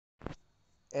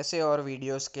ऐसे और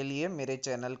वीडियोस के लिए मेरे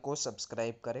चैनल को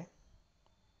सब्सक्राइब करें।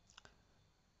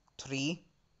 3,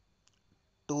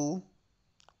 2,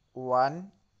 1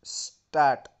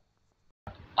 start.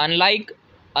 Unlike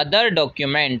other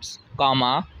documents,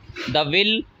 the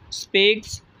will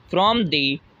speaks from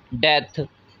the death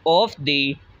of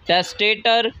the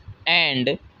testator,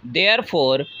 and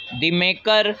therefore the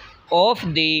maker of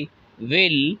the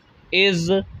will is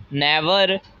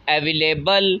never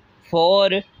available for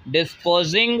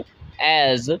disposing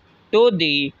as to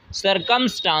the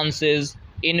circumstances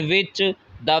in which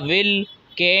the will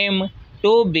came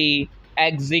to be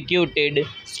executed.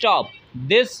 Stop.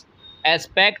 This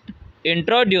aspect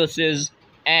introduces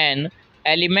an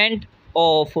element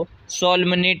of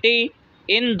solemnity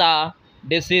in the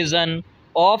decision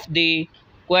of the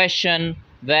question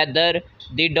whether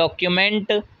the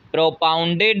document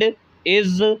propounded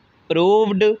is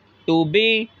proved to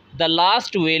be the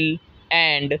last will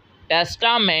and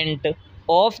testament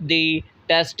of the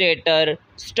testator.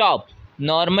 Stop.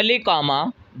 Normally,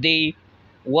 the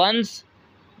ones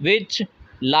which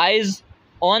lies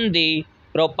on the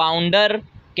propounder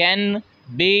can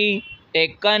be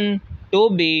taken to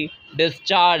be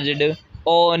discharged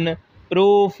on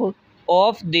proof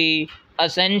of the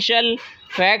essential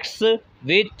facts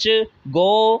which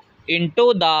go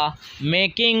into the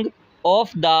making of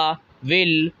the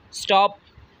will. Stop.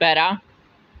 Para.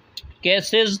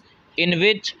 Cases in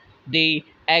which the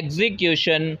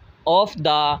execution of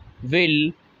the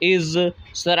will is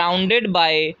surrounded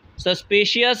by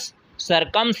suspicious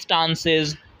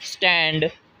circumstances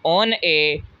stand on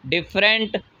a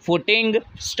different footing.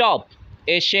 Stop.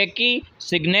 A shaky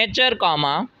signature,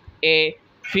 a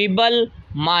feeble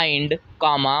mind,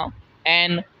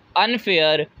 an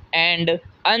unfair and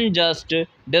unjust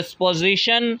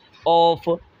disposition of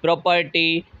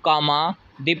property,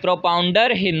 the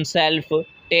propounder himself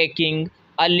taking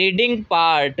a leading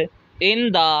part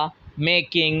in the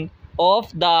making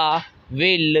of the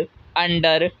will,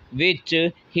 under which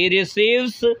he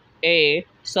receives a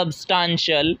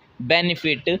substantial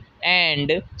benefit,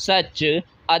 and such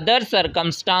other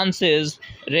circumstances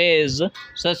raise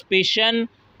suspicion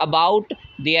about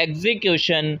the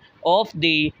execution of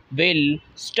the will.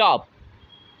 Stop.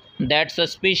 That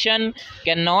suspicion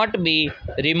cannot be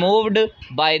removed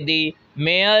by the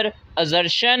mere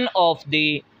assertion of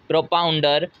the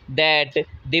propounder that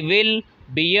the will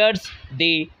bears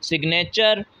the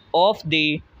signature of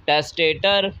the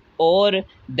testator, or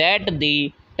that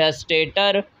the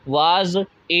testator was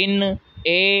in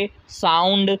a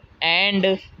sound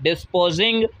and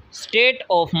disposing state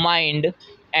of mind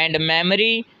and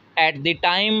memory at the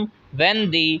time when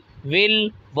the will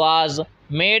was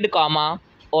made,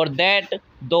 or that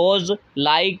those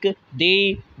like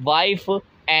the wife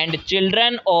and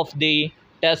children of the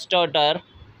testator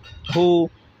who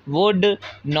would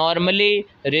normally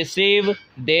receive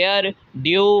their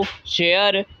due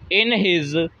share in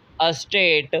his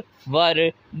estate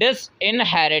were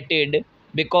disinherited,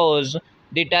 because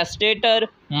the testator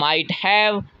might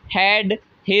have had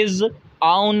his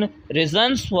own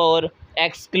reasons for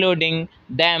excluding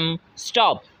them.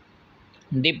 Stop.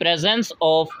 The presence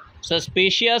of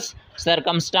suspicious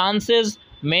circumstances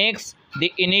makes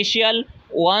the initial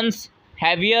ones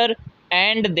heavier,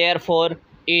 and therefore,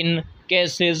 in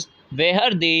cases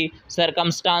where the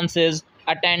circumstances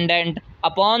attendant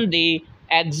upon the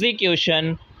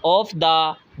execution of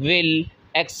the will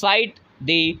excite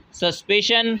the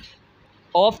suspicion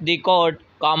of the court,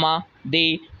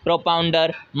 the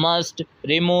propounder must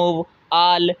remove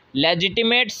all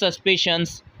legitimate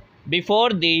suspicions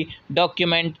before the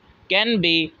document can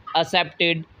be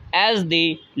accepted as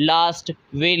the last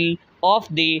will of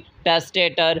the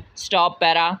testator. Stop.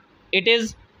 Para. It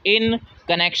is in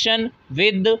connection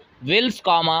with wills,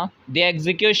 the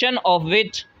execution of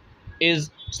which is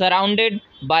surrounded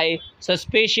by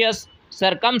suspicious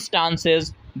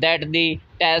circumstances, that the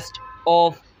test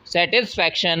of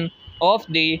satisfaction of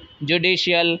the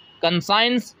judicial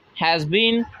conscience has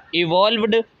been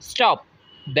evolved. Stop.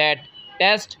 That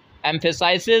test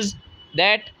emphasizes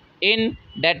that in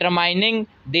determining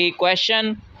the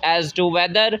question as to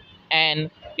whether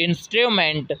an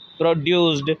instrument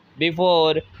produced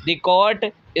before the court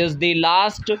is the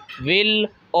last will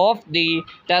of the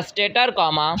testator,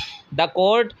 the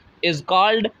court is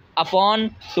called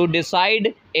upon to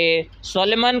decide a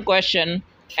solemn question,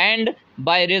 and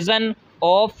by reason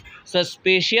of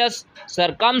suspicious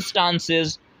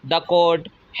circumstances the court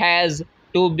has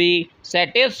to be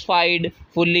satisfied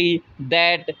fully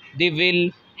that the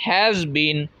will has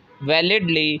been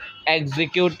validly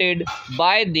executed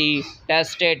by the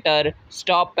testator.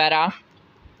 Stop. Para.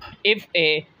 If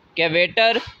a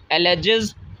cavator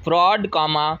alleges fraud,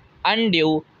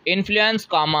 undue influence,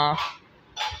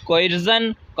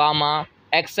 coercion,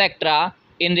 etc.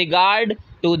 in regard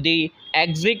to the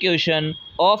execution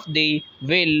of the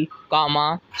will,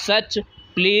 such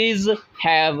pleas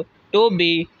have to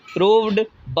be proved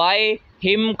by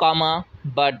him,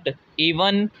 but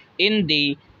even in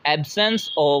the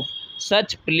absence of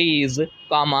such pleas,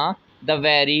 the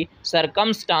very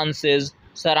circumstances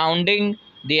surrounding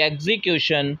the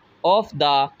execution of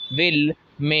the will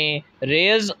may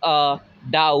raise a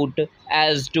doubt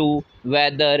as to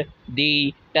whether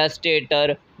the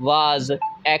testator was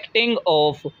acting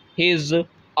of his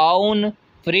own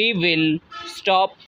free will. Stop.